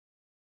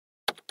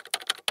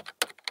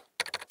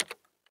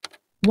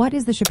What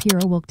is the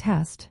Shapiro-Wilk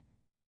test?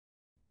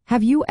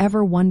 Have you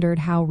ever wondered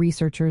how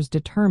researchers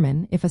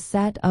determine if a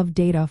set of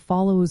data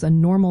follows a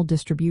normal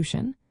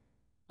distribution?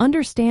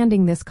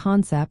 Understanding this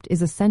concept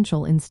is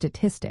essential in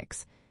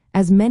statistics,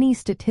 as many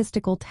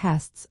statistical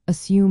tests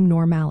assume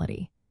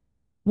normality.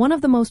 One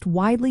of the most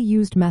widely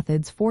used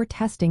methods for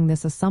testing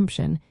this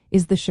assumption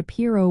is the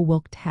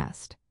Shapiro-Wilk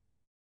test.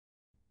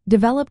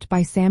 Developed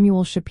by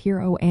Samuel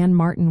Shapiro and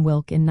Martin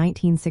Wilk in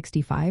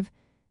 1965,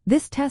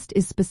 this test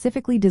is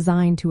specifically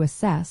designed to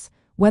assess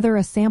whether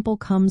a sample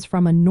comes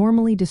from a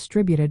normally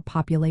distributed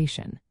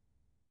population.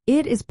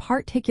 It is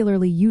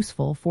particularly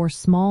useful for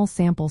small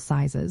sample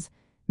sizes,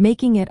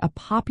 making it a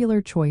popular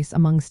choice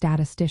among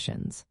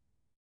statisticians.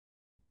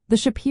 The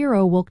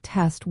Shapiro-Wilk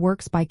test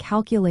works by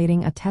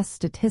calculating a test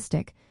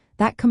statistic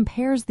that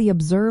compares the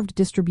observed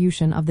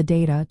distribution of the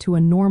data to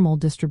a normal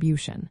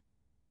distribution.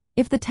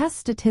 If the test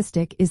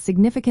statistic is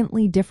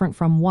significantly different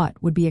from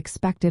what would be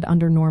expected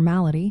under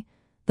normality,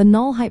 the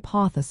null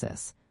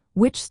hypothesis,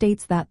 which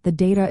states that the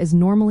data is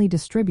normally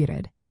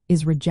distributed,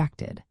 is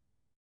rejected.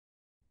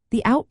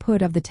 The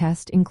output of the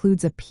test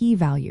includes a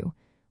p-value,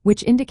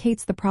 which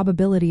indicates the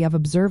probability of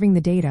observing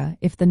the data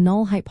if the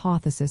null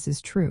hypothesis is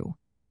true.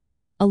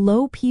 A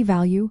low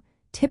p-value,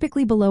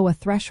 typically below a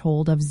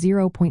threshold of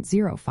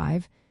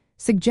 0.05,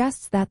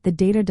 suggests that the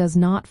data does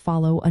not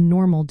follow a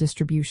normal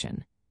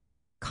distribution.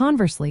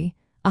 Conversely,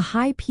 a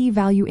high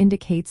p-value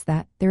indicates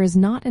that there is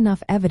not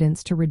enough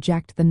evidence to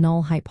reject the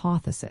null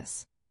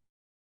hypothesis.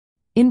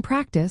 In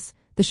practice,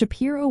 the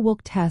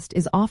Shapiro-Wilk test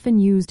is often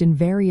used in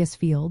various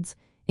fields,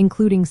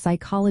 including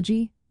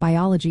psychology,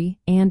 biology,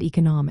 and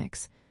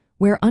economics,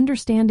 where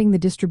understanding the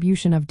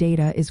distribution of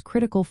data is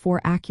critical for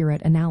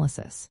accurate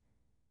analysis.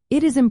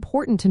 It is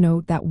important to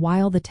note that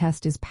while the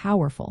test is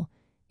powerful,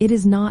 it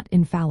is not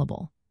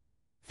infallible.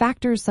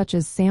 Factors such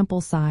as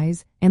sample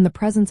size and the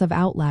presence of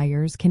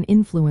outliers can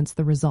influence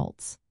the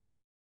results.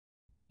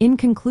 In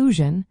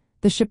conclusion,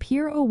 the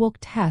Shapiro-Wilk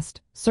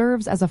test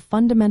serves as a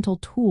fundamental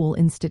tool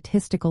in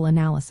statistical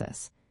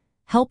analysis,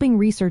 helping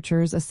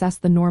researchers assess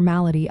the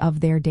normality of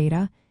their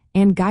data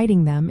and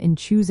guiding them in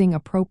choosing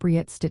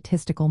appropriate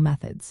statistical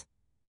methods.